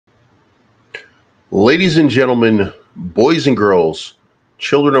Ladies and gentlemen, boys and girls,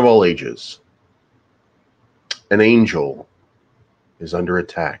 children of all ages, an angel is under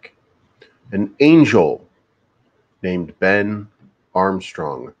attack. An angel named Ben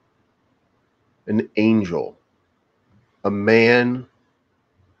Armstrong. An angel. A man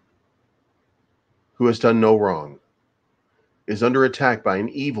who has done no wrong is under attack by an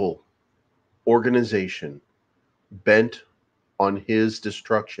evil organization bent on his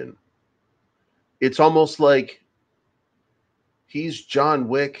destruction. It's almost like he's John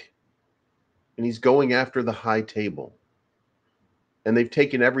Wick and he's going after the high table. And they've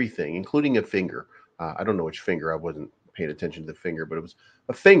taken everything, including a finger. I don't know which finger. I wasn't paying attention to the finger, but it was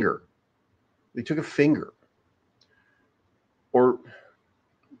a finger. They took a finger. Or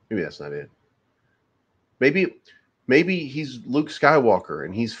maybe that's not it. Maybe he's Luke Skywalker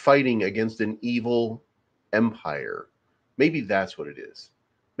and he's fighting against an evil empire. Maybe that's what it is.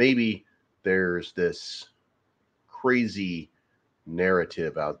 Maybe there's this crazy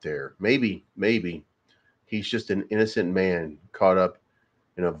narrative out there. Maybe he's just an innocent man caught up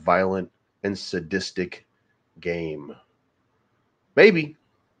in a violent and sadistic game. Maybe.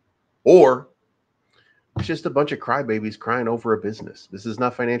 Or it's just a bunch of crybabies crying over a business. This is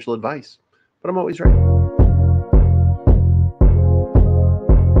not financial advice, but I'm always right.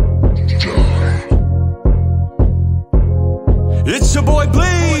 It's your boy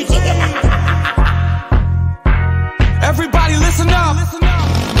Bleed. Everybody listen up.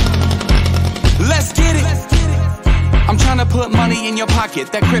 Let's get it. I'm trying to put money in your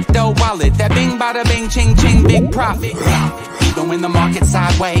pocket. That crypto wallet. That bing bada bing ching ching big profit. Even when the market's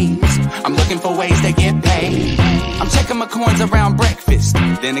sideways, I'm looking for ways to get paid. I'm checking my coins around breakfast,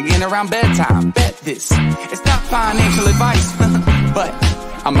 then again around bedtime. Bet this, it's not financial advice, but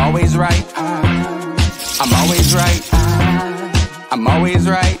I'm always right. I'm always right. I'm always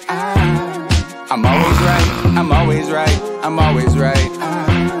right. I'm always right. I'm always right. I'm always right.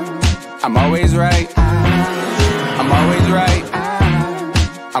 I'm always right. I'm always right.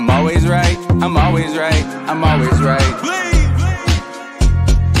 I'm always right. I'm always right. I'm always right.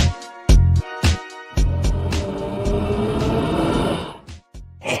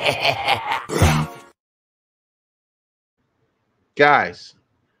 Guys,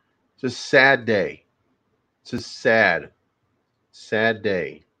 it's a sad day. It's a sad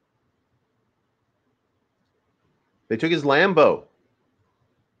day. They took his Lambo. Are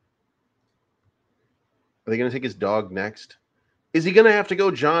they going to take his dog next? Is he going to have to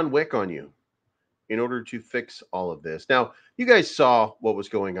go John Wick on you in order to fix all of this? Now, you guys saw what was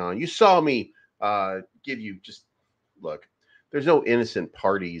going on. You saw me give you just, look, there's no innocent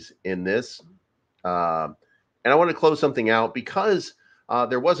parties in this. And I want to close something out because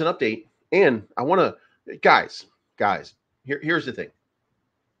there was an update. And I want to, guys, here's the thing.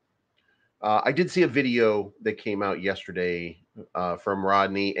 I did see a video that came out yesterday from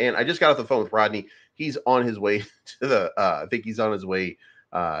Rodney, and I just got off the phone with Rodney. He's on his way to the, I think he's on his way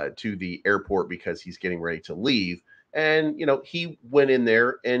to the airport because he's getting ready to leave. And, you know, he went in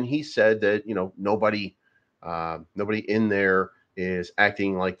there and he said that, you know, nobody in there is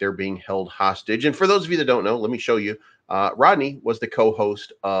acting like they're being held hostage. And for those of you that don't know, let me show you. Rodney was the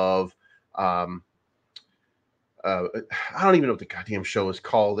co-host of, I don't even know what the goddamn show is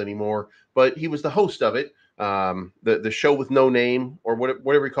called anymore, but he was the host of it, the show with no name or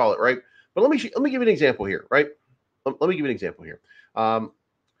whatever you call it, right? But let me give you an example here, right? Let me give you an example here.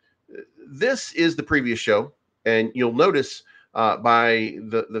 This is the previous show, and you'll notice by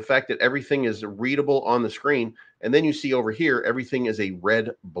the fact that everything is readable on the screen, and then you see over here everything is a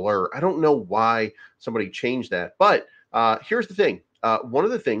red blur. I don't know why somebody changed that, but here's the thing. One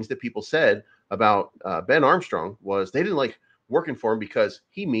of the things that people said about Ben Armstrong was they didn't like working for him because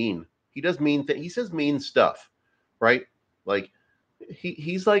he does mean things. He says mean stuff, right? Like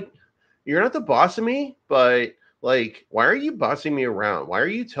he's like, you're not the boss of me, but like, why are you bossing me around? Why are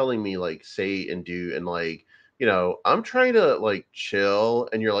you telling me like say and do and like, you know, I'm trying to like chill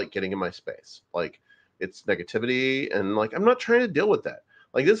and you're like getting in my space. Like it's negativity and like I'm not trying to deal with that.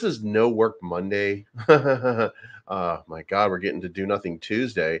 Like this is no work Monday. My God, we're getting to do nothing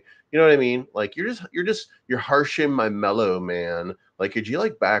Tuesday. You know what I mean? Like you're harshing my mellow, man. Like, could you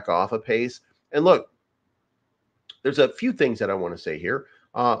like back off a pace? And look, there's a few things that I want to say here.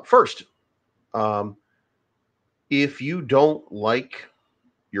 First, if you don't like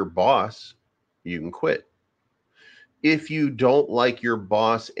your boss, you can quit. If you don't like your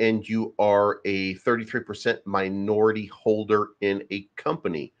boss and you are a 33% minority holder in a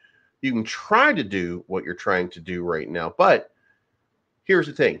company, you can try to do what you're trying to do right now. But here's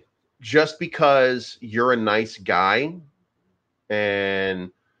the thing. Just because you're a nice guy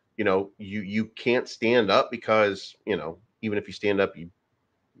and you know, you can't stand up because, you know, even if you stand up, you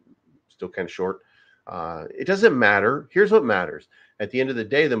still kind of short. It doesn't matter. Here's what matters. At the end of the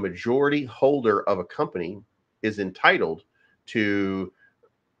day, the majority holder of a company is entitled to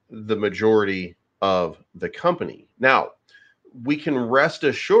the majority of the company. Now, we can rest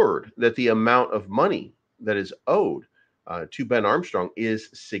assured that the amount of money that is owed to Ben Armstrong is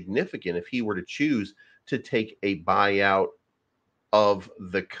significant if he were to choose to take a buyout of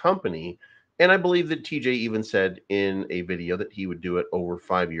the company. And I believe that TJ even said in a video that he would do it over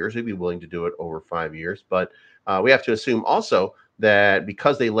 5 years. He'd be willing to do it over 5 years. But we have to assume also that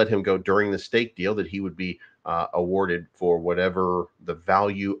because they let him go during the stake deal, that he would be awarded for whatever the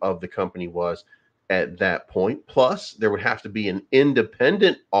value of the company was at that point. Plus, there would have to be an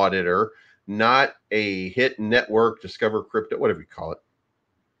independent auditor, not a hit network, Discover Crypto, whatever you call it,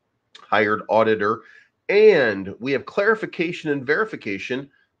 hired auditor. And we have clarification and verification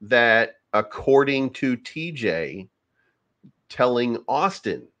that according to TJ telling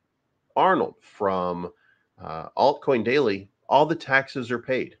Austin Arnold from Altcoin Daily, all the taxes are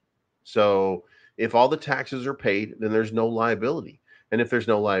paid. So if all the taxes are paid, then there's no liability. And if there's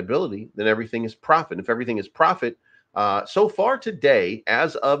no liability, then everything is profit. If everything is profit, so far today,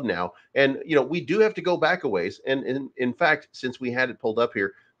 as of now, and you know, we do have to go back a ways. And in fact, since we had it pulled up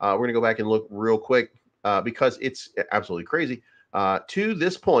here, we're going to go back and look real quick because it's absolutely crazy. To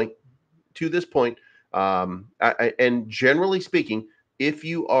this point, and generally speaking, if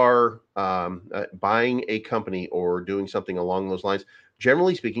you are buying a company or doing something along those lines,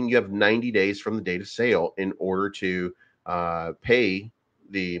 generally speaking, you have 90 days from the date of sale in order to pay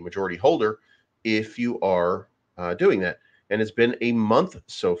the majority holder if you are doing that. And it's been a month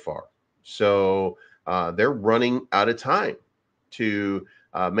so far. So they're running out of time to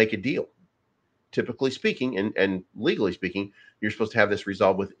make a deal. Typically speaking, and legally speaking, you're supposed to have this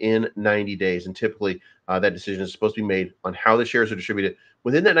resolved within 90 days. And typically that decision is supposed to be made on how the shares are distributed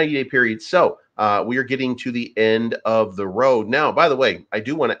within that 90-day period. So we are getting to the end of the road. Now, by the way, I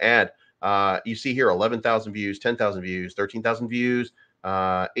do want to add, you see here 11,000 views, 10,000 views, 13,000 views,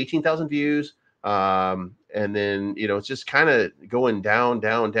 18,000 views. And then, you know, it's just kind of going down.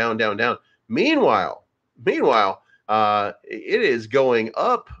 Meanwhile, it is going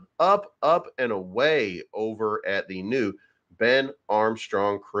up and away over at the new Ben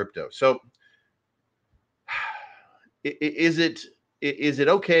Armstrong Crypto. So is it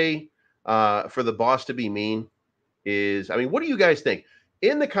okay for the boss to be mean? I mean, what do you guys think?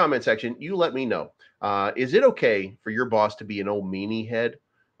 In the comment section, you let me know. Is it okay for your boss to be an old meanie head?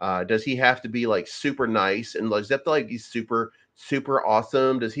 Does he have to be like super nice and does he have to like be super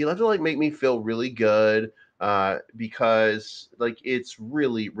awesome? Does he have to like make me feel really good? Because like it's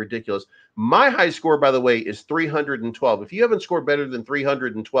really ridiculous. My high score, by the way, is 312. If you haven't scored better than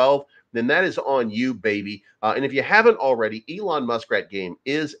 312, then that is on you, baby. And if you haven't already, Elon Muskrat game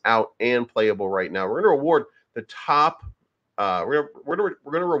is out and playable right now. We're going to reward the top. We're going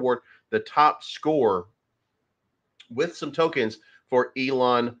to reward the top score with some tokens for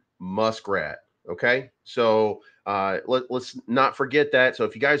Elon Muskrat. Okay, so let's not forget that. So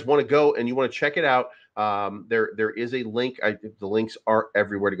if you guys want to go and you want to check it out, there is a link. The links are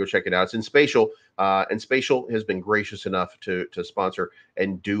everywhere to go check it out. It's in Spatial, and Spatial has been gracious enough to sponsor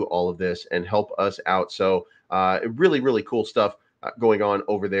and do all of this and help us out. So really cool stuff going on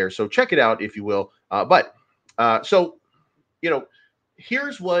over there. So check it out if you will. So you know,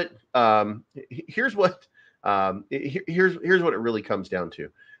 here's what it really comes down to.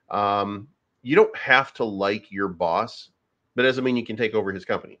 You don't have to like your boss, but doesn't mean you can take over his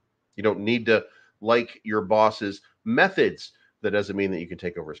company. You don't need to like your boss's methods. That doesn't mean that you can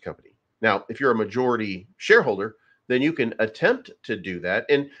take over his company. Now, if you're a majority shareholder, then you can attempt to do that.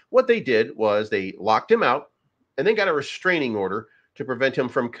 And what they did was they locked him out and then got a restraining order to prevent him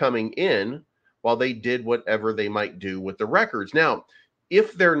from coming in while they did whatever they might do with the records. Now,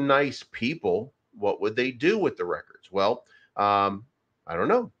 if they're nice people, what would they do with the records? Well, I don't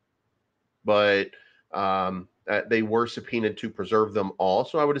know. But they were subpoenaed to preserve them all.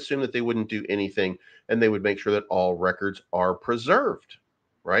 So I would assume that they wouldn't do anything and they would make sure that all records are preserved,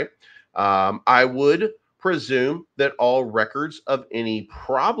 right? I would presume that all records of any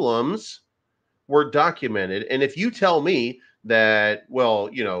problems were documented. And if you tell me that, well,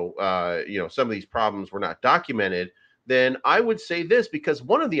 some of these problems were not documented, then I would say this, because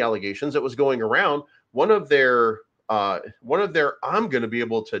one of the allegations that was going around, one of their I'm going to be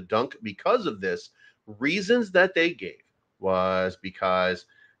able to dunk because of this reasons that they gave was because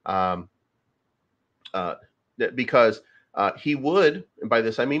he would, and by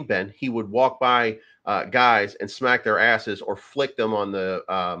this I mean Ben, he would walk by guys and smack their asses or flick them on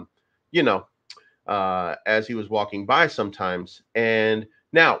the, as he was walking by sometimes. And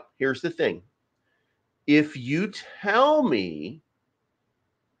now here's the thing. If you tell me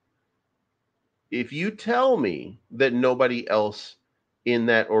that nobody else in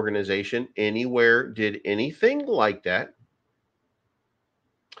that organization anywhere did anything like that,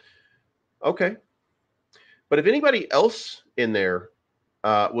 okay. But if anybody else in there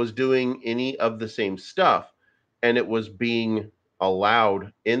was doing any of the same stuff and it was being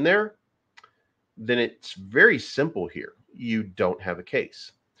allowed in there, then it's very simple here. You don't have a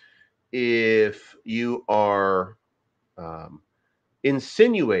case. If you are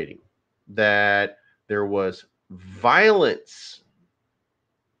insinuating that there was violence,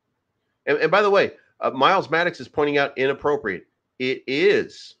 and by the way, Miles Maddox is pointing out inappropriate. It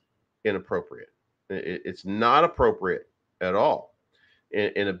is inappropriate. It's not appropriate at all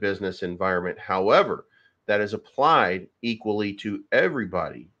in a business environment. However, that is applied equally to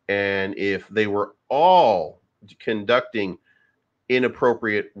everybody. And if they were all conducting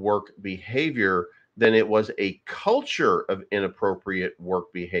inappropriate work behavior, then it was a culture of inappropriate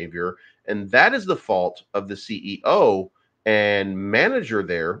work behavior. And that is the fault of the CEO and manager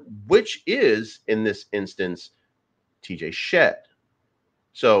there, which is, in this instance, TJ Shed.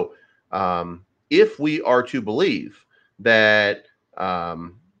 So if we are to believe that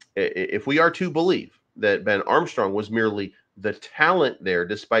Ben Armstrong was merely the talent there,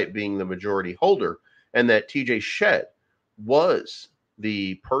 despite being the majority holder, and that TJ Shed was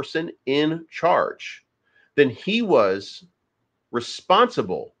the person in charge, then he was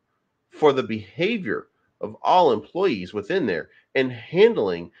responsible for the behavior of all employees within there and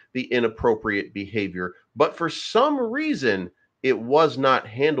handling the inappropriate behavior. But for some reason, it was not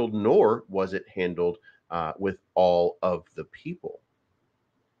handled, nor was it handled with all of the people.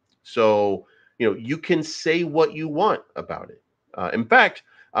 So, you can say what you want about it. In fact,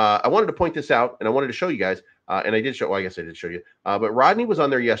 I wanted to point this out, and I wanted to show you guys, and I did show, well, I guess I did show you, but Rodney was on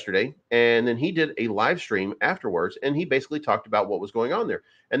there yesterday, and then he did a live stream afterwards, and he basically talked about what was going on there,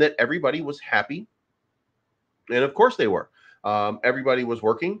 and that everybody was happy, and of course they were. Everybody was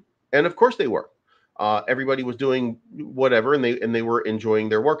working, and of course they were. Everybody was doing whatever, and they were enjoying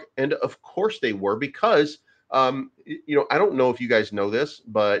their work, and of course they were, because I don't know if you guys know this,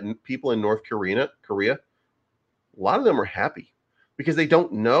 but people in North Korea, a lot of them are happy because they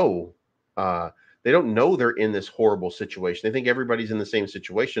don't know they're in this horrible situation. They think everybody's in the same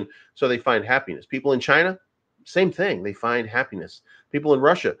situation, so they find happiness. People in China, same thing. They find happiness. People in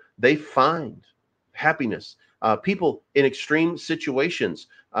Russia, they find happiness. People in extreme situations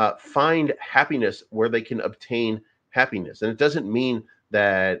find happiness where they can obtain happiness. And it doesn't mean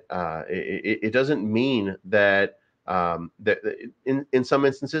that that in some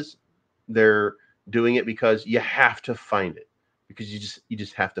instances they're doing it because you have to find it, because you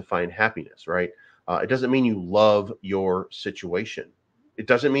just have to find happiness, right? It doesn't mean you love your situation. It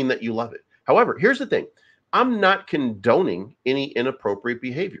doesn't mean that you love it. However, here's the thing. I'm not condoning any inappropriate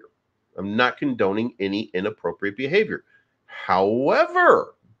behavior. I'm not condoning any inappropriate behavior.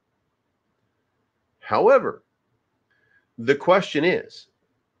 However, the question is,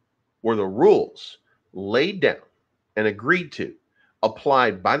 were the rules laid down and agreed to,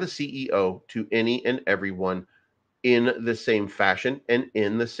 applied by the CEO to any and everyone in the same fashion and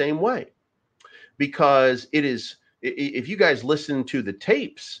in the same way? Because it is, if you guys listen to the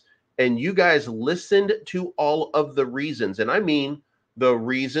tapes and you guys listened to all of the reasons, and I mean the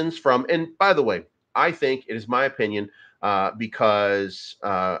reasons from, and by the way, I think it is my opinion, because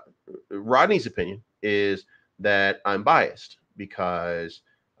Rodney's opinion is that I'm biased because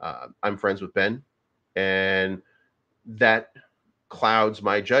I'm friends with Ben, and that clouds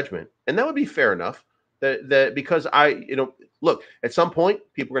my judgment. And that would be fair enough, that because look, at some point,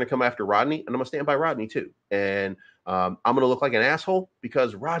 people are going to come after Rodney, and I'm going to stand by Rodney too. And I'm going to look like an asshole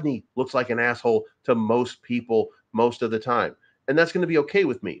because Rodney looks like an asshole to most people most of the time. And that's going to be okay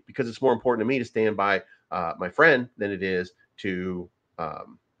with me, because it's more important to me to stand by my friend than it is to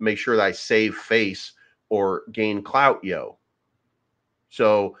make sure that I save face or gain clout, yo.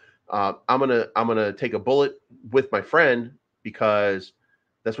 So I'm gonna take a bullet with my friend, because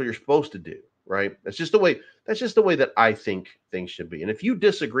that's what you're supposed to do, right? That's just the way that I think things should be. And if you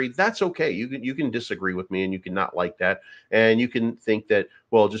disagree, that's okay. You can disagree with me, and you can not like that, and you can think that,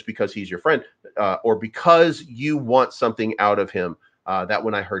 well, just because he's your friend, or because you want something out of him. That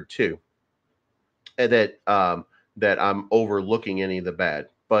one I heard too, and that I'm overlooking any of the bad.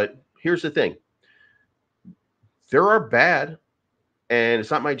 But here's the thing: there are bad, and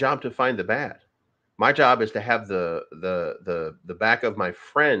it's not my job to find the bad. My job is to have the back of my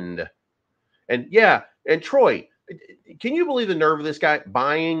friend. And yeah, and Troy, can you believe the nerve of this guy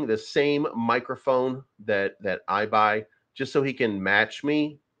buying the same microphone that I buy just so he can match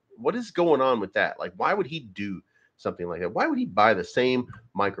me? What is going on with that? Like, why would he do something like that? Why would he buy the same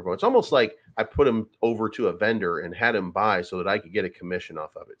microphone? It's almost like I put him over to a vendor and had him buy so that I could get a commission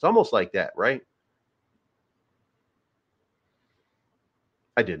off of it. It's almost like that, right?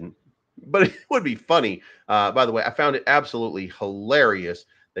 I didn't, but it would be funny. By the way, I found it absolutely hilarious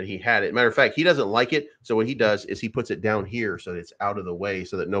that he had it. Matter of fact, he doesn't like it. So what he does is he puts it down here so that it's out of the way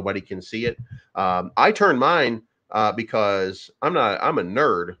so that nobody can see it. I turn mine because I'm a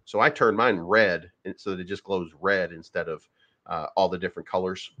nerd. So I turn mine red so that it just glows red instead of all the different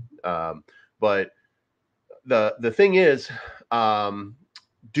colors. But the thing is,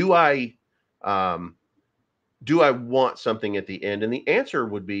 do I want something at the end? And the answer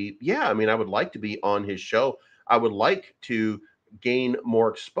would be, yeah. I mean, I would like to be on his show. I would like to gain more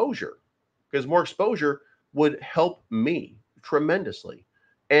exposure because more exposure would help me tremendously.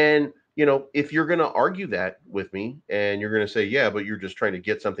 And, you know, if you're going to argue that with me and you're going to say, yeah, but you're just trying to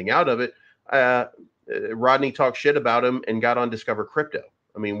get something out of it. Rodney talked shit about him and got on Discover Crypto.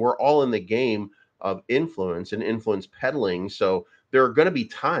 I mean, we're all in the game of influence and influence peddling. So there are going to be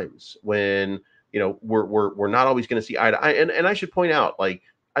times when, you know, we're not always going to see eye to eye. And I should point out, I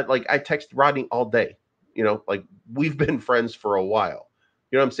text Rodney all day, you know, like we've been friends for a while,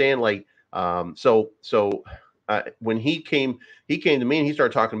 you know what I'm saying? Like, when he came to me and he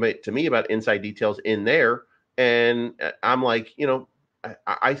started talking to me about inside details in there. And I'm like, you know,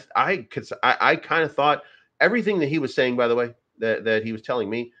 I kind of thought everything that he was saying, by the way, that he was telling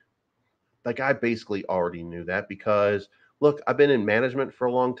me, like, I basically already knew that because look, I've been in management for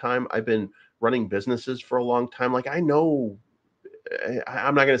a long time. I've been running businesses for a long time. Like, I know,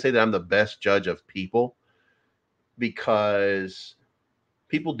 I'm not going to say that I'm the best judge of people because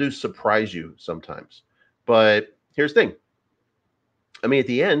people do surprise you sometimes. But here's the thing. I mean, at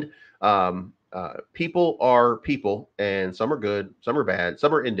the end, people are people, and some are good, some are bad,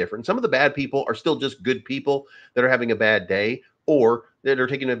 some are indifferent. Some of the bad people are still just good people that are having a bad day or that are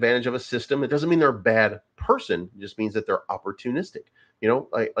taking advantage of a system. It doesn't mean they're a bad person. It just means that they're opportunistic. You know,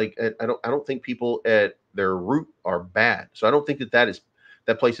 I don't think people at their root are bad. So I don't think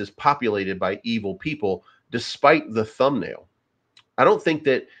that place is populated by evil people, despite the thumbnail. I don't think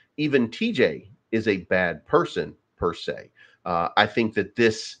that even TJ is a bad person per se. I think that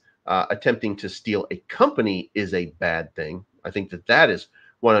this attempting to steal a company is a bad thing. I think that is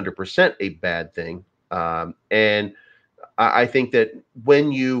 100% a bad thing. And I think that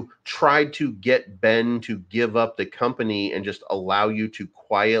when you tried to get Ben to give up the company and just allow you to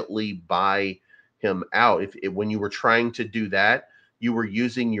quietly buy him out, when you were trying to do that, you were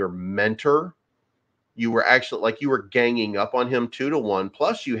using your mentor. You were actually, like, you were ganging up on him 2-to-1.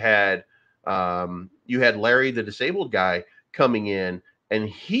 Plus you had Larry, the disabled guy, coming in, and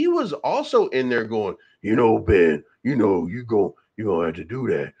he was also in there going, you know, Ben, you know, you're gonna have to do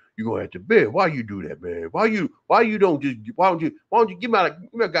that. You're gonna have to, Ben, why you do that, man? Why don't you give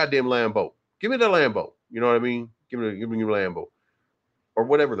me a goddamn Lambo? Give me the Lambo. You know what I mean? Give me a Lambo. Or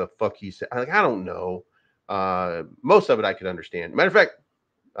whatever the fuck he said. Like, I don't know. Most of it I could understand. Matter of fact,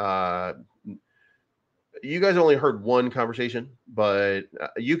 you guys only heard one conversation, but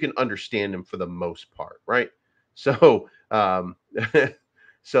you can understand him for the most part, right? So,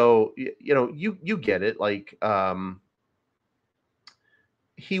 so you know, you get it. Like,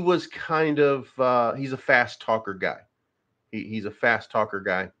 he was kind of he's a fast talker guy. He's a fast talker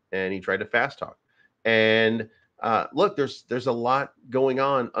guy, and he tried to fast talk. And look, there's a lot going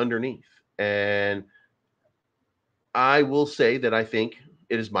on underneath, and I will say that I think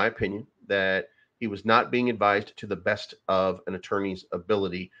it is my opinion that he was not being advised to the best of an attorney's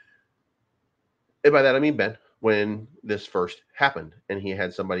ability. And by that, I mean Ben, when this first happened, and he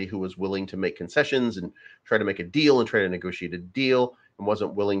had somebody who was willing to make concessions and try to make a deal and try to negotiate a deal and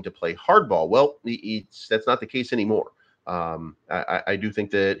wasn't willing to play hardball. Well, that's not the case anymore. I do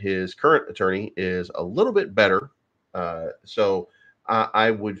think that his current attorney is a little bit better. So I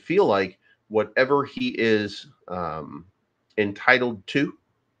would feel like whatever he is entitled to,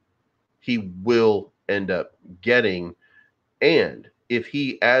 he will end up getting. And if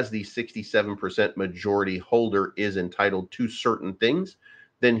he, as the 67% majority holder, is entitled to certain things,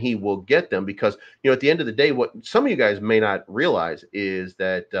 then he will get them. Because, you know, at the end of the day, what some of you guys may not realize is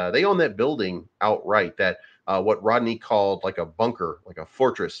that they own that building outright, that what Rodney called like a bunker, like a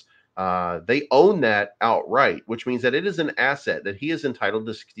fortress. They own that outright, which means that it is an asset that he is entitled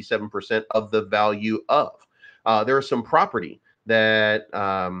to 67% of the value of. There is some property that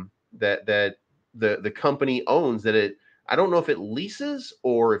the company owns that I don't know if it leases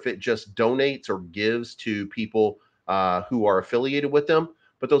or if it just donates or gives to people who are affiliated with them,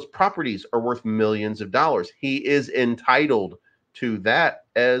 but those properties are worth millions of dollars. He is entitled to that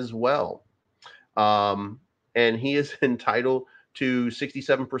as well. And he is entitled to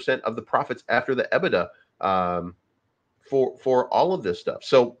 67% of the profits after the EBITDA for all of this stuff.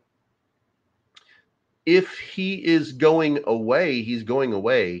 So if he is going away, he's going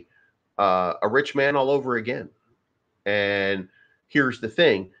away a rich man all over again. And here's the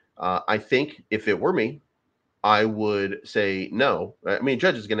thing. I think if it were me, I would say no. I mean,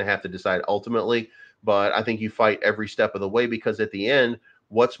 judge is going to have to decide ultimately, but I think you fight every step of the way, because at the end,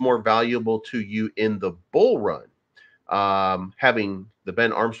 what's more valuable to you in the bull run? Having the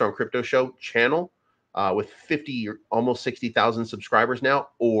Ben Armstrong Crypto Show channel with 50 or almost 60,000 subscribers now,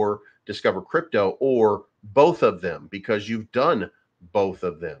 or Discover Crypto, or both of them, because you've done both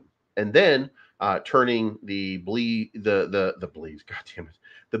of them. And then turning the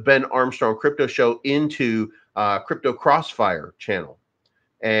Ben Armstrong Crypto Show into Crypto Crossfire channel,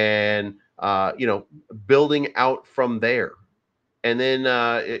 and building out from there, and then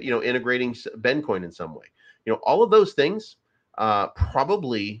integrating Bencoin in some way. All of those things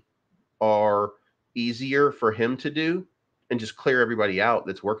probably are easier for him to do, and just clear everybody out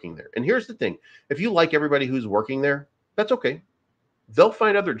that's working there. And here's the thing: if you like everybody who's working there, that's okay. They'll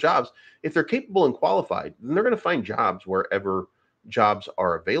find other jobs. If they're capable and qualified, then they're going to find jobs wherever jobs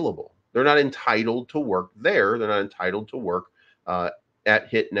are available. They're not entitled to work there. They're not entitled to work at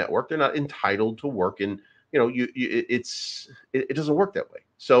Hit Network. They're not entitled to work in, it doesn't work that way.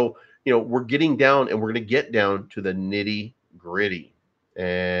 So, we're getting down, and we're going to get down to the nitty gritty.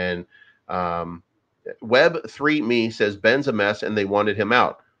 And Web3Me says Ben's a mess and they wanted him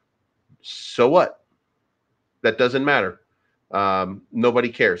out. So what? That doesn't matter. Nobody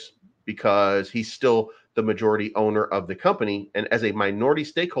cares, because he's still the majority owner of the company. And as a minority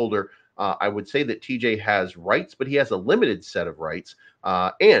stakeholder, I would say that TJ has rights, but he has a limited set of rights.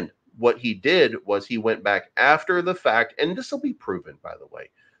 And what he did was he went back after the fact, and this will be proven, by the way.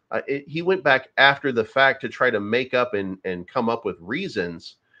 He went back after the fact to try to make up and come up with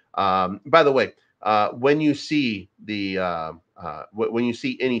reasons. By the way, when you see when you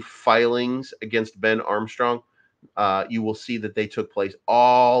see any filings against Ben Armstrong, you will see that they took place.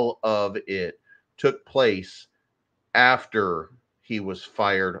 All of it took place after he was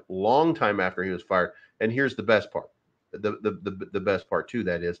fired, long time after he was fired. And here's the best part. The best part too,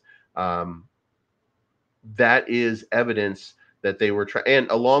 that is evidence that they were trying, and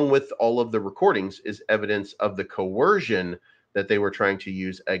along with all of the recordings is evidence of the coercion that they were trying to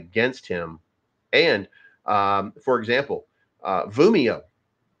use against him. And for example, Vumio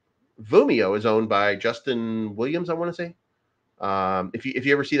is owned by Justin Williams, I want to say. If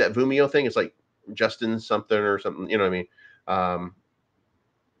you ever see that Vumio thing, it's like Justin something or something, you know what I mean?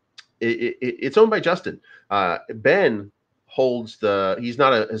 It's owned by Justin. Ben holds he's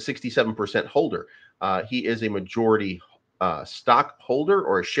not a 67% holder. He is a majority stock holder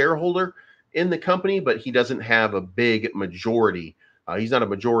or a shareholder in the company, but he doesn't have a big majority. He's not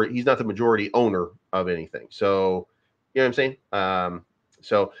the majority owner of anything. So, you know what I'm saying?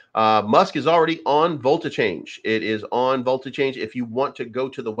 So MUSK is already on VoltaChange. It is on VoltaChange. If you want to go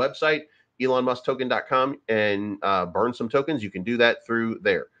to the website, elonmusktoken.com, and burn some tokens, you can do that through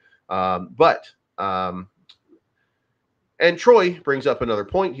there. And Troy brings up another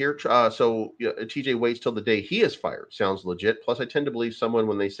point here. So TJ waits till the day he is fired. Sounds legit. Plus, I tend to believe someone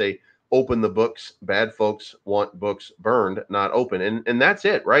when they say open the books. Bad folks want books burned, not open. And that's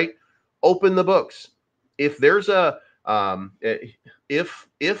it, right? Open the books. If there's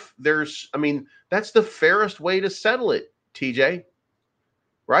if there's, I mean, that's the fairest way to settle it, TJ.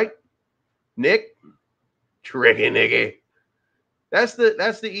 Right? Nick? Tricky Nicky. That's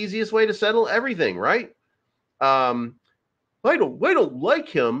the easiest way to settle everything, right? I don't like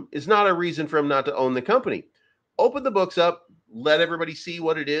him is not a reason for him not to own the company. Open the books up, let everybody see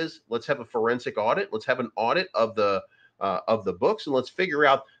what it is. Let's have a forensic audit. Let's have an audit of the books, and let's figure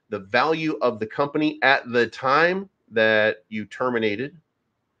out the value of the company at the time that you terminated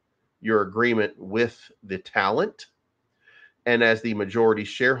your agreement with the talent. And as the majority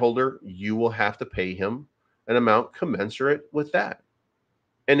shareholder, you will have to pay him an amount commensurate with that.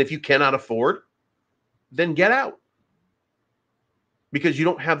 And if you cannot afford, then get out, because you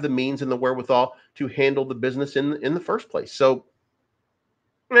don't have the means and the wherewithal to handle the business in the first place. So,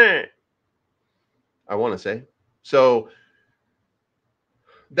 I want to say. So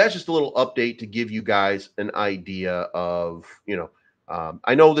that's just a little update to give you guys an idea of,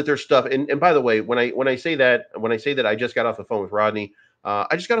 I know that there's stuff. And by the way, when I say that I just got off the phone with Rodney,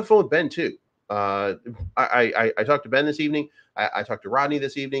 I just got off the phone with Ben too. I talked to Ben this evening. I talked to Rodney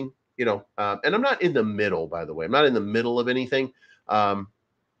this evening. You know, and I'm not in the middle, by the way. I'm not in the middle of anything.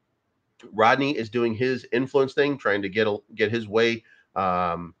 Rodney is doing his influence thing, trying to get his way,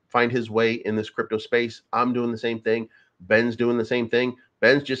 find his way in this crypto space. I'm doing the same thing. Ben's doing the same thing.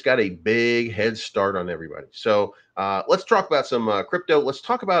 Ben's just got a big head start on everybody. So let's talk about some crypto. Let's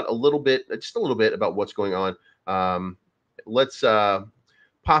talk about just a little bit about what's going on. Let's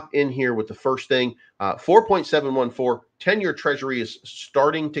pop in here with the first thing. 4.714 10-year treasury is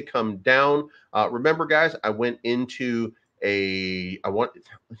starting to come down. Remember, guys, I went into did I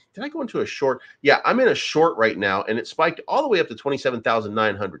go into a short? Yeah, I'm in a short right now, and it spiked all the way up to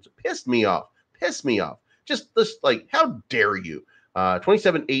 27,900. So pissed me off. Just this, like, how dare you?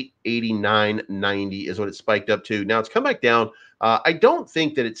 27,889.90 is what it spiked up to. Now it's come back down. I don't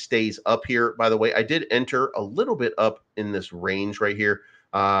think that it stays up here, by the way. I did enter a little bit up in this range right here,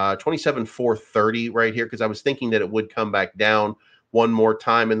 27,430 right here, because I was thinking that it would come back down one more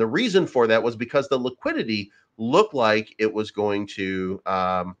time. And the reason for that was because the liquidity looked like it was going to,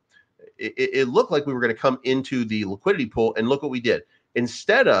 it looked like we were going to come into the liquidity pool, and look what we did.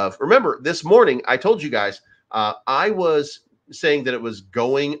 Instead of, remember, this morning, I told you guys, I was saying that it was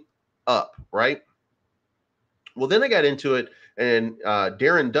going up, right? Well, then I got into it, and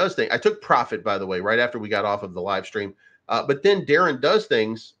Darren does things. I took profit, by the way, right after we got off of the live stream. But then Darren does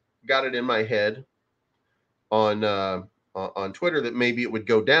things, got it in my head on Twitter that maybe it would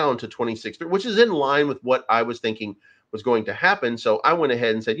go down to 26, which is in line with what I was thinking was going to happen. So I went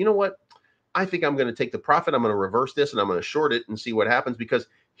ahead and said, you know what? I think I'm going to take the profit. I'm going to reverse this, and I'm going to short it and see what happens, because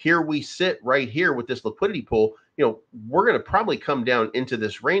here we sit right here with this liquidity pool. You know, we're going to probably come down into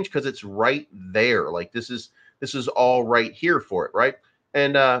this range because it's right there. Like this is all right here for it, right?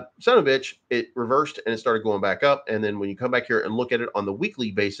 And son of a bitch, it reversed and it started going back up. And then when you come back here and look at it on the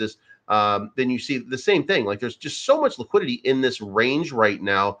weekly basis, then you see the same thing. Like there's just so much liquidity in this range right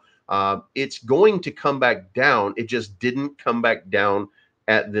now. It's going to come back down. It just didn't come back down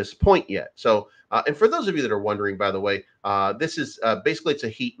at this point yet. So, and for those of you that are wondering, by the way, this is basically it's a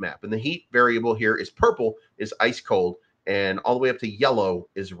heat map, and the heat variable here is purple is ice cold, and all the way up to yellow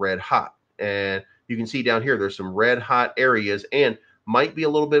is red hot. And you can see down here, there's some red hot areas, and might be a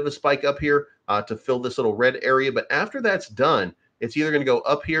little bit of a spike up here to fill this little red area. But after that's done, it's either going to go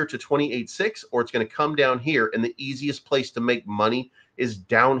up here to 28.6 or it's going to come down here. And the easiest place to make money is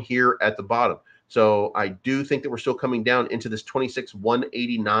down here at the bottom. So I do think that we're still coming down into this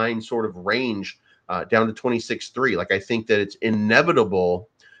 26,189 sort of range, down to 26.3. Like I think that it's inevitable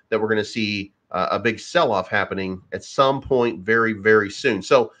that we're going to see a big sell-off happening at some point very, very soon.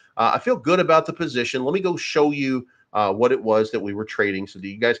 So I feel good about the position. Let me go show you what it was that we were trading so that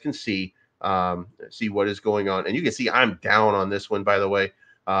you guys can see what is going on. And you can see I'm down on this one, by the way.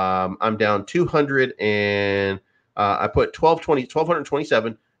 I'm down 200 and I put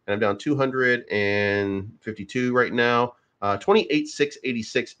 1,227 and I'm down 252 right now.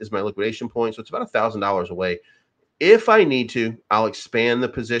 28,686 is my liquidation point. So it's about $1,000 away. If I need to, I'll expand the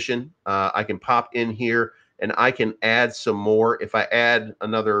position. I can pop in here and I can add some more. If I add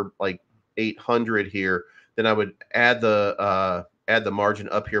another like 800 here, then I would add the margin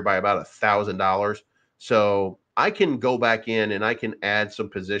up here by about $1,000. So I can go back in and I can add some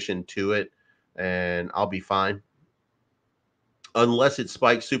position to it, and I'll be fine. Unless it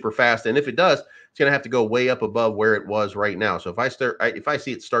spikes super fast, and if it does, it's going to have to go way up above where it was right now. So if I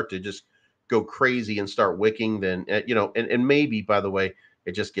see it start to just go crazy and start wicking, then you know, and maybe, by the way,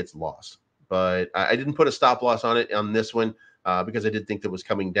 it just gets lost. But I didn't put a stop loss on it on this one because I did think that it was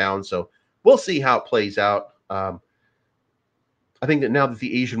coming down. So we'll see how it plays out. I think that now that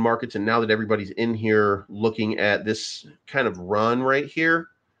the Asian markets and now that everybody's in here looking at this kind of run right here,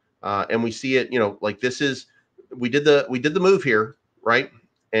 and we see it, you know, like this is, we did the move here, right?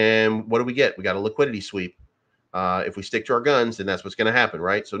 And what do we get? We got a liquidity sweep. If we stick to our guns, then that's what's going to happen,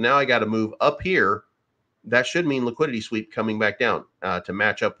 right? So now I got to move up here. That should mean liquidity sweep coming back down to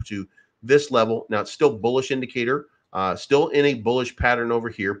match up to this level. Now it's still bullish indicator, still in a bullish pattern over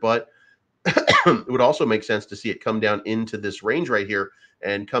here, but it would also make sense to see it come down into this range right here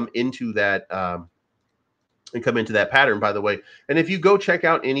and come into that pattern, by the way. And if you go check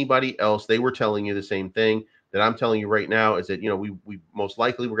out anybody else, they were telling you the same thing that I'm telling you right now, is that, you know, we most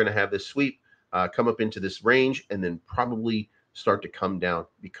likely we're going to have this sweep come up into this range and then probably start to come down,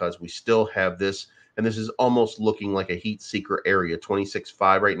 because we still have this, and this is almost looking like a heat seeker area,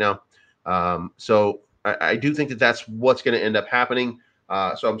 26.5 right now. So I do think that that's what's going to end up happening.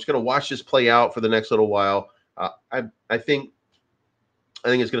 So I'm just going to watch this play out for the next little while. I think it's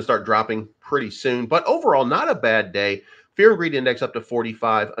going to start dropping pretty soon, but overall, not a bad day. Fear and greed index up to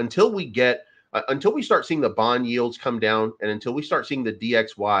 45 until we get until we start seeing the bond yields come down, and until we start seeing the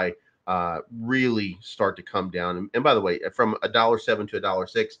DXY really start to come down. And by the way, from $1.07 to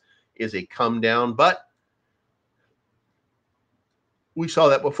 $1.06 is a come down, but we saw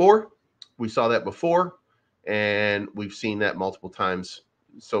that before. We saw that before, and we've seen that multiple times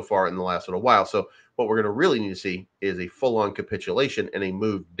so far in the last little while. So what we're going to really need to see is a full-on capitulation and a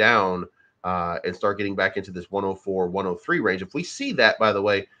move down and start getting back into this 104, 103 range. If we see that, by the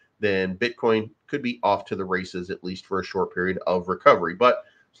way, then Bitcoin could be off to the races, at least for a short period of recovery. But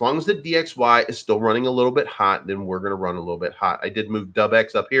as long as the DXY is still running a little bit hot, then we're going to run a little bit hot. I did move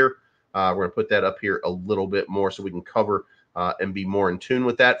DubX up here. We're going to put that up here a little bit more so we can cover and be more in tune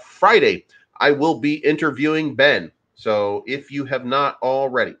with that. Friday, I will be interviewing Ben. So if you have not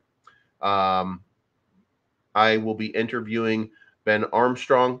already, I will be interviewing Ben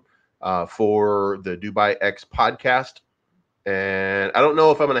Armstrong for the Dubai X podcast. And I don't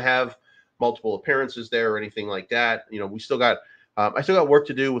know if I'm going to have multiple appearances there or anything like that. You know, we still got, I still got work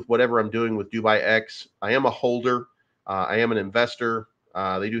to do with whatever I'm doing with Dubai X. I am a holder. I am an investor.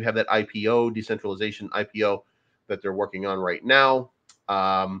 They do have that IPO, decentralization IPO that they're working on right now.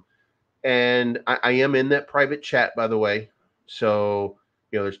 And I am in that private chat, by the way. So,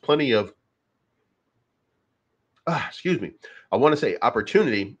 you know, there's plenty of, excuse me, I want to say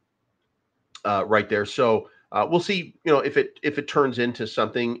opportunity right there. So we'll see, you know, if it turns into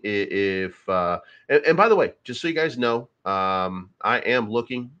something, and by the way, just so you guys know, I am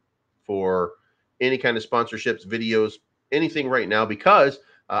looking for any kind of sponsorships, videos, anything right now, because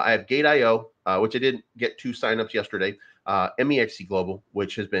I have Gate.io, which I didn't get 2 signups yesterday, MEXC Global,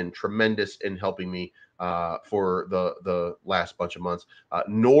 which has been tremendous in helping me for the last bunch of months.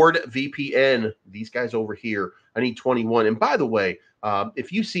 NordVPN, these guys over here, I need 21. And by the way,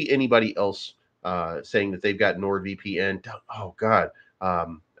 if you see anybody else saying that they've got NordVPN, oh God,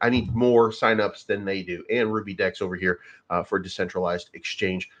 I need more signups than they do. And RubyDex over here for decentralized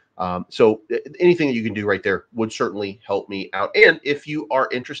exchange. So anything that you can do right there would certainly help me out. And if you are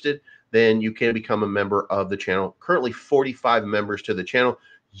interested, then you can become a member of the channel. Currently 45 members to the channel.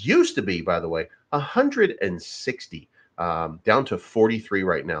 Used to be, by the way, 160, down to 43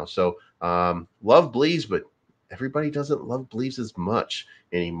 right now. So love Bleeves, but everybody doesn't love Bleeves as much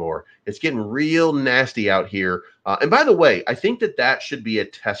anymore. It's getting real nasty out here. And by the way, I think that should be a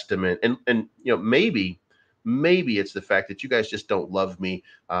testament. And you know, maybe it's the fact that you guys just don't love me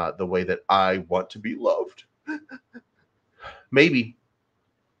the way that I want to be loved. Maybe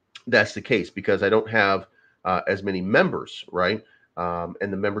that's the case because I don't have as many members, right?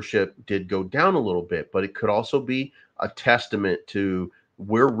 And the membership did go down a little bit, but it could also be a testament to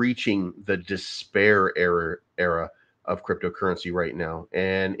we're reaching the despair era of cryptocurrency right now.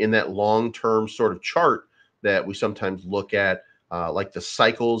 And in that long-term sort of chart that we sometimes look at, like the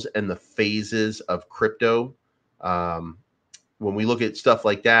cycles and the phases of crypto, when we look at stuff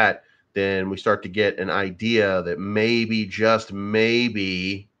like that, then we start to get an idea that maybe, just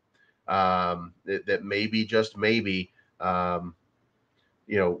maybe,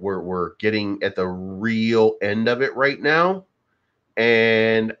 you know, we're getting at the real end of it right now.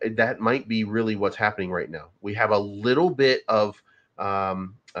 And that might be really what's happening right now. We have a little bit of,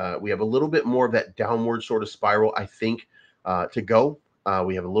 we have a little bit more of that downward sort of spiral, I think, to go.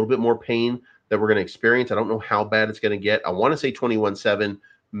 We have a little bit more pain that we're going to experience. I don't know how bad it's going to get. I want to say 21.7,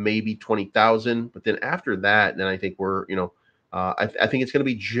 maybe 20,000. But then after that, then I think we're, you know, I think it's going to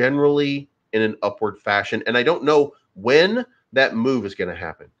be generally in an upward fashion. And I don't know when that move is going to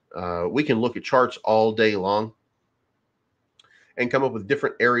happen. We can look at charts all day long and come up with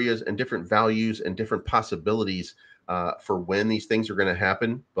different areas and different values and different possibilities for when these things are going to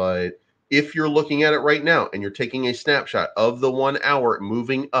happen. But if you're looking at it right now and you're taking a snapshot of the 1 hour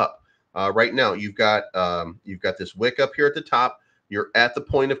moving up right now, you've got this wick up here at the top. You're at the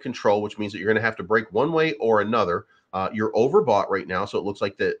point of control, which means that you're going to have to break one way or another. You're overbought right now, so it looks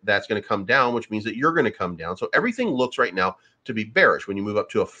like that's going to come down, which means that you're going to come down. So everything looks right now to be bearish. When you move up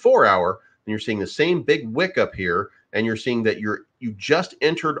to a 4 hour, and you're seeing the same big wick up here, and you're seeing that you just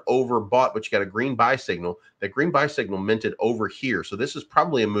entered overbought, but you got a green buy signal. That green buy signal minted over here. So this is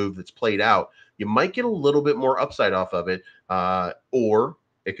probably a move that's played out. You might get a little bit more upside off of it, or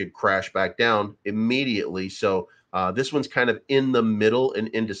it could crash back down immediately. So this one's kind of in the middle and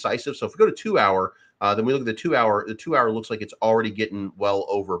indecisive. So if we go to 2 hour, then we look at the 2 hour. The 2 hour looks like it's already getting well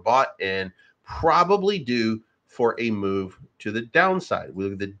overbought and probably due for a move to the downside. We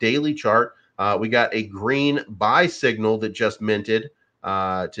look at the daily chart. We got a green buy signal that just minted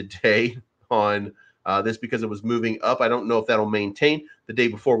today on this because it was moving up. I don't know if that'll maintain. The day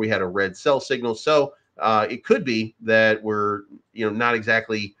before we had a red sell signal. So it could be that we're, you know, not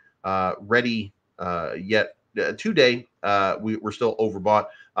exactly ready yet. Today, we're still overbought.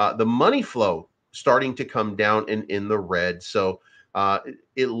 The money flow starting to come down and in the red. So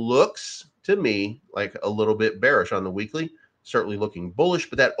it looks to me like a little bit bearish on the weekly, certainly looking bullish,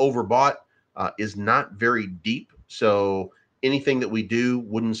 but that overbought is not very deep. So anything that we do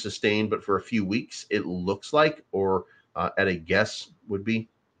wouldn't sustain, but for a few weeks, it looks like, or at a guess would be.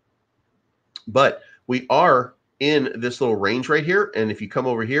 But we are in this little range right here. And if you come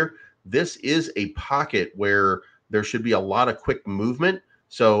over here, this is a pocket where there should be a lot of quick movement.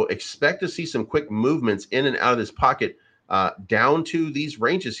 So expect to see some quick movements in and out of this pocket down to these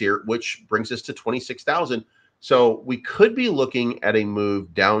ranges here, which brings us to 26,000. So we could be looking at a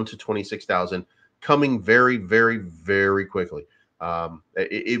move down to 26,000 coming very, very, very quickly.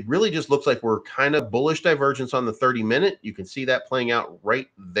 It really just looks like we're kind of bullish divergence on the 30-minute. You can see that playing out right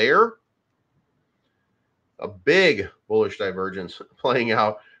there. A big bullish divergence playing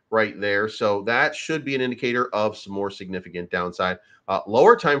out right there. So that should be an indicator of some more significant downside.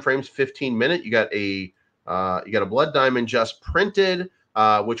 Lower time frames, 15-minute. You got a blood diamond just printed,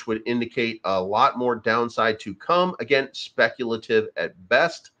 which would indicate a lot more downside to come. Again, speculative at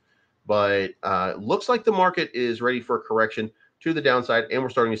best, but looks like the market is ready for a correction to the downside, and we're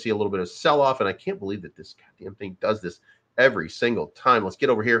starting to see a little bit of sell-off. And I can't believe that this goddamn thing does this every single time. Let's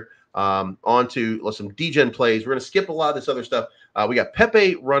get over here onto some degen plays. We're going to skip a lot of this other stuff. We got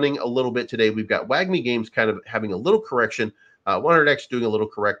Pepe running a little bit today. We've got WAGMI Games kind of having a little correction. 100X doing a little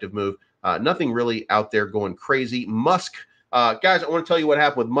corrective move. Nothing really out there going crazy. Musk, guys, I want to tell you what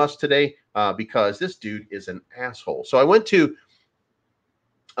happened with Musk today because this dude is an asshole. So I went to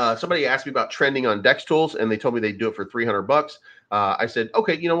somebody asked me about trending on DEX tools, and they told me they'd do it for $300. I said,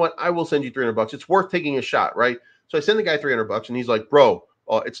 okay, you know what? I will send you $300. It's worth taking a shot, right? So I send the guy $300, and he's like, bro,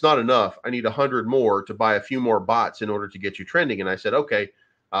 it's not enough. I need 100 more to buy a few more bots in order to get you trending. And I said, okay,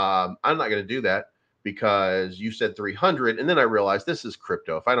 I'm not going to do that because you said 300. And then I realized this is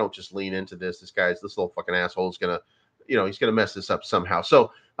crypto. If I don't just lean into this little fucking asshole is going to, he's going to mess this up somehow.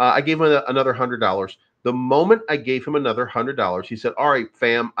 So I gave him another $100. The moment I gave him another $100, he said, all right,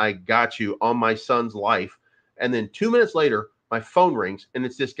 fam, I got you on my son's life. And then 2 minutes later, my phone rings and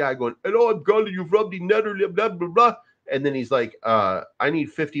it's this guy going, hello, I'm calling you from the Netherlands, blah, blah, blah. And then he's like, I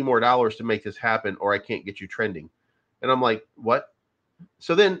need $50 more to make this happen or I can't get you trending. And I'm like, what?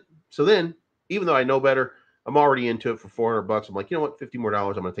 So then, even though I know better, I'm already into it for $400. I'm like, you know what? $50 more.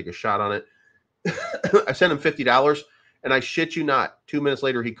 I'm going to take a shot on it. I sent him $50 and I shit you not. 2 minutes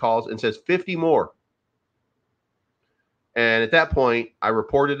later, he calls and says 50 more. And at that point, I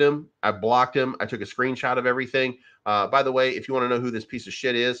reported him. I blocked him. I took a screenshot of everything. By the way, if you want to know who this piece of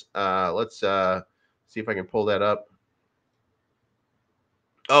shit is, let's see if I can pull that up.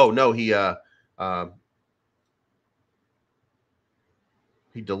 Oh, no, he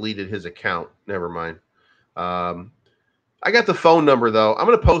deleted his account. Never mind. I got the phone number, though. I'm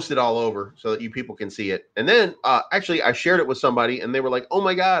going to post it all over so that you people can see it. And then, actually, I shared it with somebody, and they were like, oh,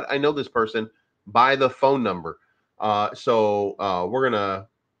 my God, I know this person by the phone number. So we're gonna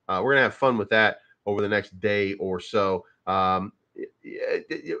have fun with that over the next day or so.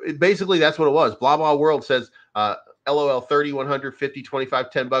 Basically, that's what it was. Blah blah world says LOL 30, 100, 50, 25,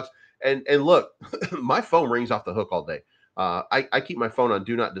 $10. And look, my phone rings off the hook all day. I keep my phone on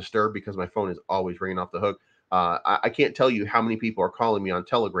do not disturb because my phone is always ringing off the hook. I can't tell you how many people are calling me on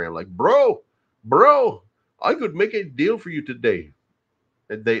Telegram like, bro, I could make a deal for you today.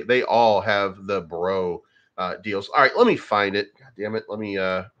 They all have the bro deals. All right, let me find it. God damn it. Let me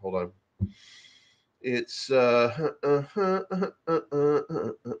hold on. It's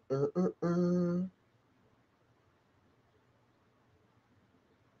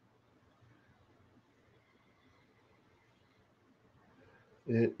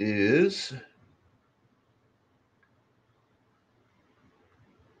it is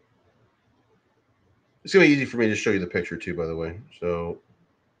it's gonna be easy for me to show you the picture too, by the way. So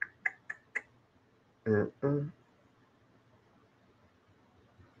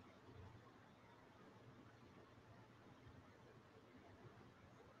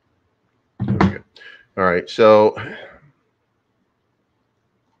all right, so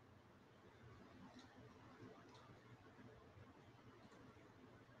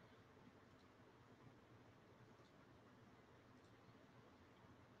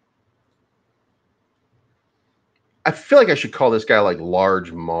I feel like I should call this guy like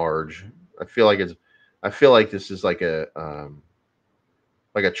Large Marge. I feel like this is like a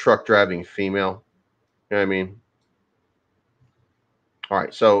truck driving female. You know what I mean? All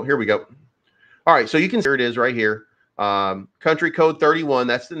right, so here we go. All right, so you can see here it is right here. Country code 31,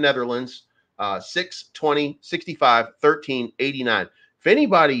 that's the Netherlands. 620 65 13 89. If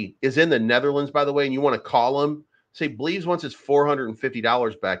anybody is in the Netherlands, by the way, and you want to call them, say Bleeves wants his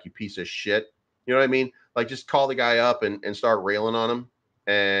 $450 back, you piece of shit. You know what I mean? Like, just call the guy up and start railing on him.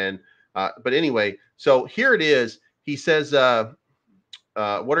 And but anyway, so here it is. He says, what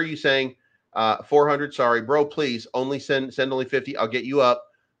are you saying? 400. Sorry, bro, please only send only 50. I'll get you up.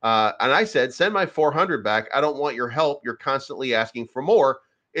 And I said, send my 400 back. I don't want your help. You're constantly asking for more.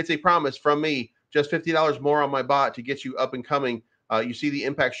 It's a promise from me. Just $50 more on my bot to get you up and coming. You see the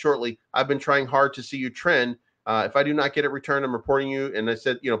impact shortly. I've been trying hard to see you trend. If I do not get it returned, I'm reporting you. And I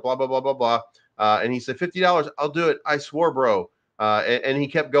said, you know, blah, blah, blah, blah, blah. And he said, $50, I'll do it. I swore, bro. And he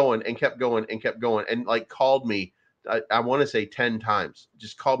kept going and kept going and kept going and like called me. I want to say 10 times,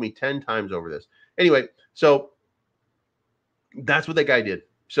 just called me 10 times over this. Anyway, so that's what that guy did.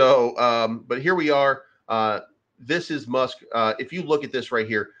 So, but here we are. This is Musk. If you look at this right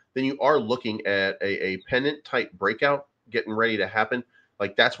here, then you are looking at a pennant type breakout getting ready to happen.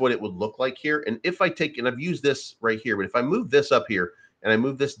 Like, that's what it would look like here. And if I take, and I've used this right here, but if I move this up here and I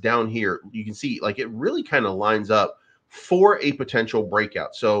move this down here, you can see like it really kind of lines up for a potential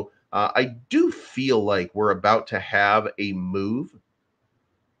breakout. So I do feel like we're about to have a move.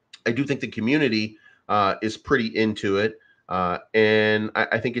 I do think the community is pretty into it. And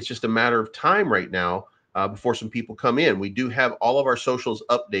I think it's just a matter of time right now before some people come in. We do have all of our socials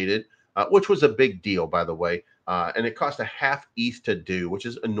updated, which was a big deal, by the way. And it cost a half ETH to do, which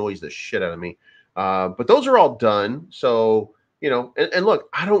annoys the shit out of me. But those are all done. So, you know, and look,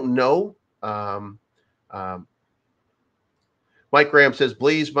 I don't know. Mike Graham says,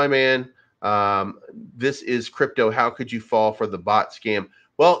 Bleeves, my man, this is crypto. How could you fall for the bot scam?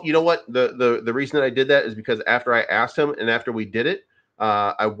 Well, you know what? The reason that I did that is because after I asked him and after we did it,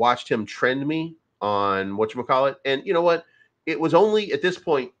 I watched him trend me on whatchamacallit. And you know what? It was only at this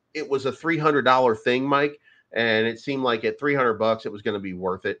point, it was a $300 thing, Mike. And it seemed like at $300 it was going to be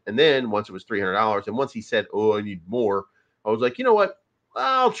worth it. And then once it was $300 and once he said, oh, I need more, I was like, you know what?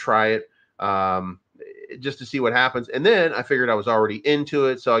 I'll try it just to see what happens. And then I figured I was already into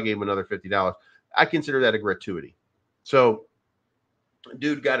it. So I gave him another $50. I consider that a gratuity. So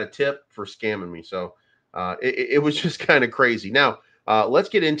dude got a tip for scamming me. So it was just kind of crazy. Now, let's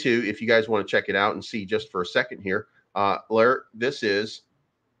get into, if you guys want to check it out and see just for a second here, this is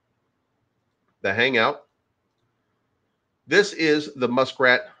the Hangout. This is the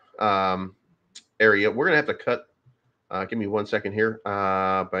Muskrat area. We're going to have to cut. Give me 1 second here.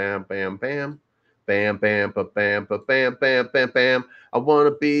 Bam, bam, bam. Bam, bam, ba, bam, ba, bam, bam, bam, bam. I want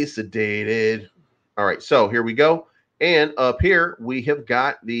to be sedated. All right, so here we go. And up here, we have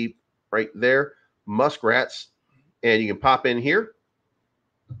got the, right there, Muskrats. And you can pop in here.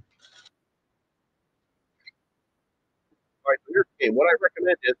 All right, so here's the game. What I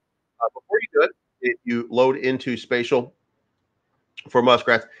recommend is, before you do it, if you load into Spatial for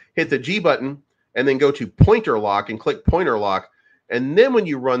Muskrats, hit the G button and then go to Pointer Lock and click Pointer Lock. And then when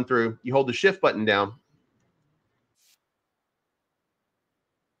you run through, you hold the Shift button down.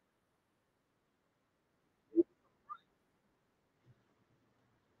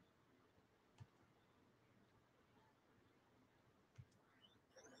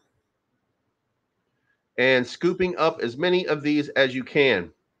 And scooping up as many of these as you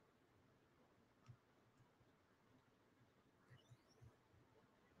can.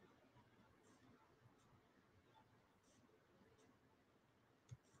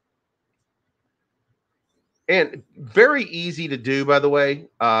 And very easy to do, by the way.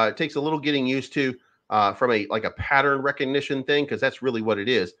 It takes a little getting used to from a pattern recognition thing, because that's really what it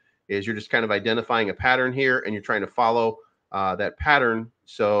is you're just kind of identifying a pattern here and you're trying to follow that pattern.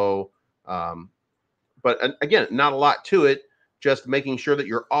 So, but again, not a lot to it, just making sure that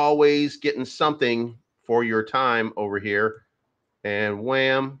you're always getting something for your time over here. And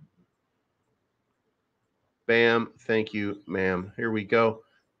wham, bam, thank you, ma'am. Here we go.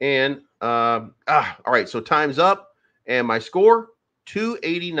 And all right, so time's up and my score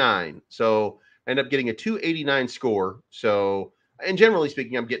 289. So I end up getting a 289 score. So, and generally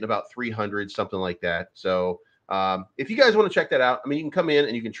speaking, I'm getting about 300, something like that. So if you guys want to check that out, I mean, you can come in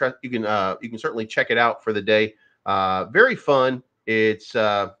and you can you can certainly check it out for the day. Very fun. It's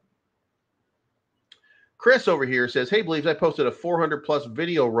Chris over here says, hey, Bleeves, I posted a 400+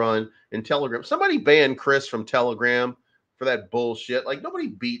 video run in Telegram. Somebody banned Chris from Telegram for that bullshit. Like, nobody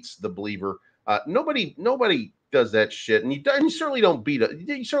beats the Believer. Nobody does that shit. And you certainly don't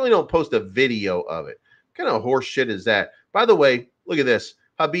you certainly don't post a video of it. What kind of horse shit is that? By the way, look at this.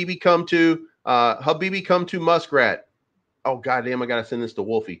 Habibi come to Muskrat. Oh, goddamn, I got to send this to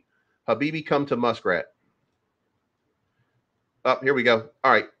Wolfie. Habibi come to Muskrat. Oh, here we go.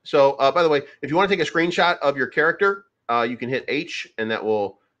 All right. So, by the way, if you want to take a screenshot of your character, you can hit H, and that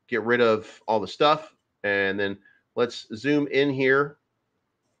will get rid of all the stuff. And then let's zoom in here,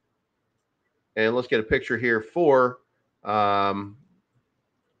 and let's get a picture here for, we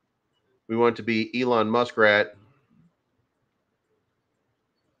want it to be Elon Muskrat.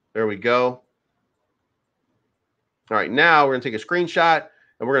 There we go. All right, now we're gonna take a screenshot,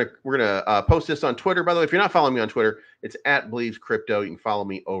 and we're gonna post this on Twitter. By the way, if you're not following me on Twitter, it's at BLEEVESCRYPTO. You can follow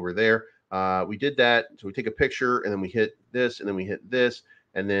me over there. We did that, so we take a picture, and then we hit this, and then we hit this,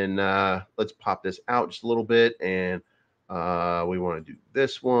 and then let's pop this out just a little bit, and we want to do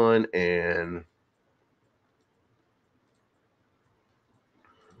this one, and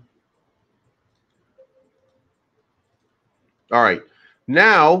all right.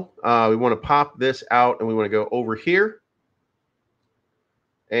 Now we want to pop this out, and we want to go over here,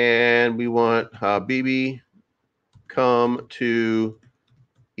 and we want BB come to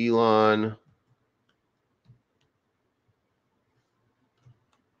Elon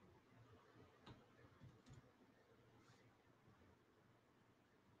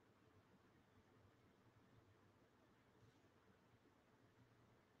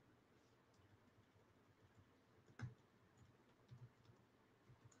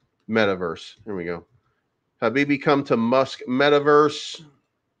Metaverse. Here we go. Habibi come to Musk Metaverse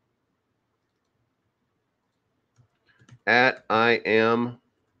at I am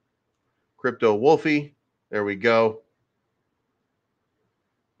Crypto Wolfie. There we go.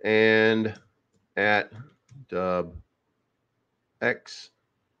 And at Dub X.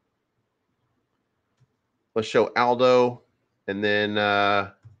 Let's show Aldo, and then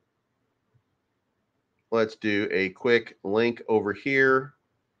let's do a quick link over here.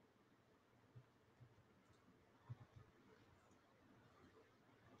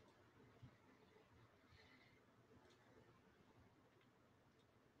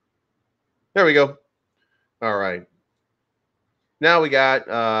 There we go. All right. Now we got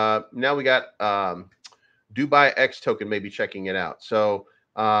Dubai X token maybe checking it out. So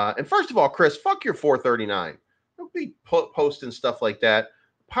and first of all, Chris, fuck your 439. Don't be posting stuff like that.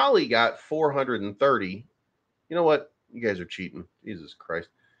 Polly got 430. You know what? You guys are cheating. Jesus Christ.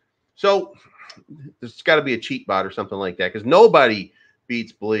 So there's got to be a cheat bot or something like that, because nobody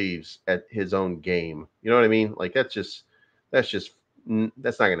beats Believes at his own game. You know what I mean? Like that's not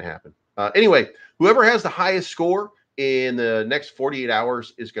going to happen. Anyway, whoever has the highest score in the next 48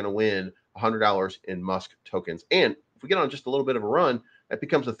 hours is going to win $100 in Musk tokens. And if we get on just a little bit of a run, that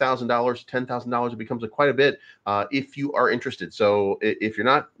becomes $1,000, $10,000. It becomes quite a bit if you are interested. So if you're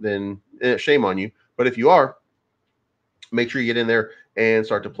not, then shame on you. But if you are, make sure you get in there and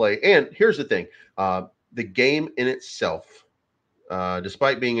start to play. And here's the thing. The game in itself,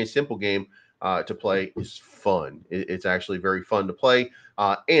 despite being a simple game to play, is fun. It's actually very fun to play.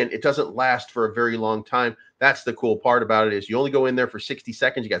 And it doesn't last for a very long time. That's the cool part about it, is you only go in there for 60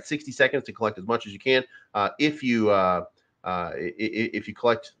 seconds. You got 60 seconds to collect as much as you can. If you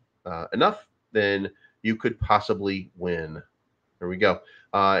collect enough, then you could possibly win. There we go.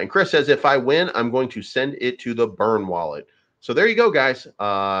 And Chris says, if I win, I'm going to send it to the Burn wallet. So there you go, guys.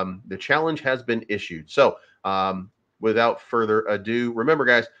 The challenge has been issued. So without further ado, remember,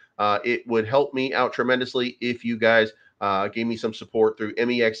 guys, it would help me out tremendously if you guys gave me some support through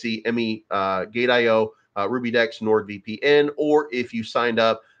MEXC, Gate.io, RubyDex, NordVPN, or if you signed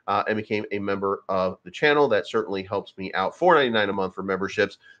up and became a member of the channel. That certainly helps me out. $4.99 a month for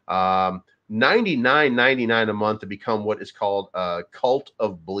memberships, $99.99 a month to become what is called a Cult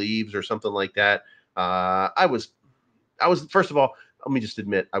of Believes or something like that. I was first of all, let me just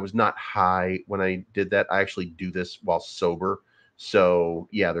admit, I was not high when I did that. I actually do this while sober. So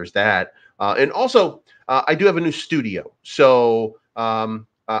yeah, there's that. And also, I do have a new studio. So I'm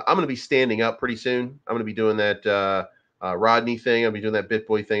going to be standing up pretty soon. I'm going to be doing that Rodney thing. I'll be doing that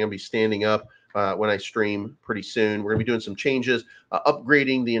BitBoy thing. I'll be standing up when I stream pretty soon. We're going to be doing some changes,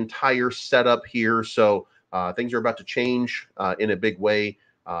 upgrading the entire setup here. So things are about to change in a big way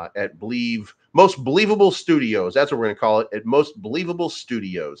at Most Believable Studios. That's what we're going to call it, at Most Believable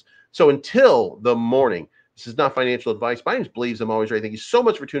Studios. So until the morning, this is not financial advice. My name is Believes. I'm always ready. Thank you so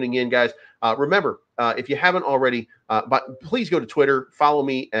much for tuning in, guys. Remember, if you haven't already, please go to Twitter. Follow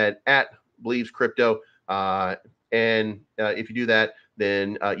me at BelieveScrypto. And if you do that,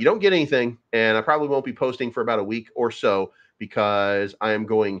 then you don't get anything. And I probably won't be posting for about a week or so, because I am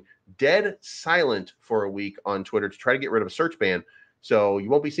going dead silent for a week on Twitter to try to get rid of a search ban. So you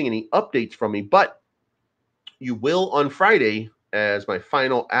won't be seeing any updates from me, but you will on Friday as my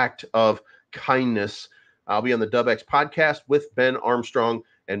final act of kindness. I'll be on the DubX podcast with Ben Armstrong,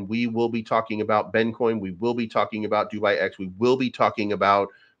 and we will be talking about Bencoin. We will be talking about Dubai X. We will be talking about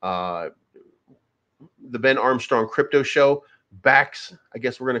the Ben Armstrong Crypto Show. Backs, I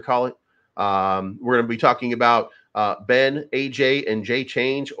guess we're going to call it. We're going to be talking about Ben, AJ, and J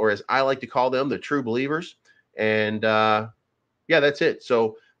Change, or as I like to call them, the true believers. And yeah, that's it.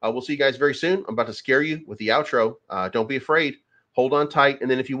 So we'll see you guys very soon. I'm about to scare you with the outro. Don't be afraid. Hold on tight.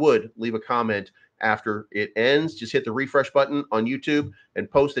 And then if you would, leave a comment after it ends. Just hit the refresh button on YouTube and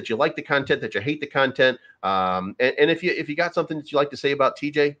post that you like the content, that you hate the content. And if you got something that you like to say about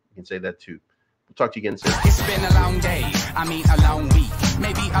TJ, you can say that too. We'll talk to you again soon. It's been a long day, I mean a long week,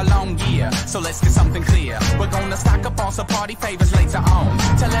 maybe a long year, so let's get something clear. We're gonna stock up on some party favors later on.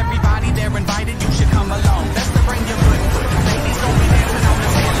 Tell everybody they're invited, you should come along. Let's bring your good food, ladies, don't be there tonight.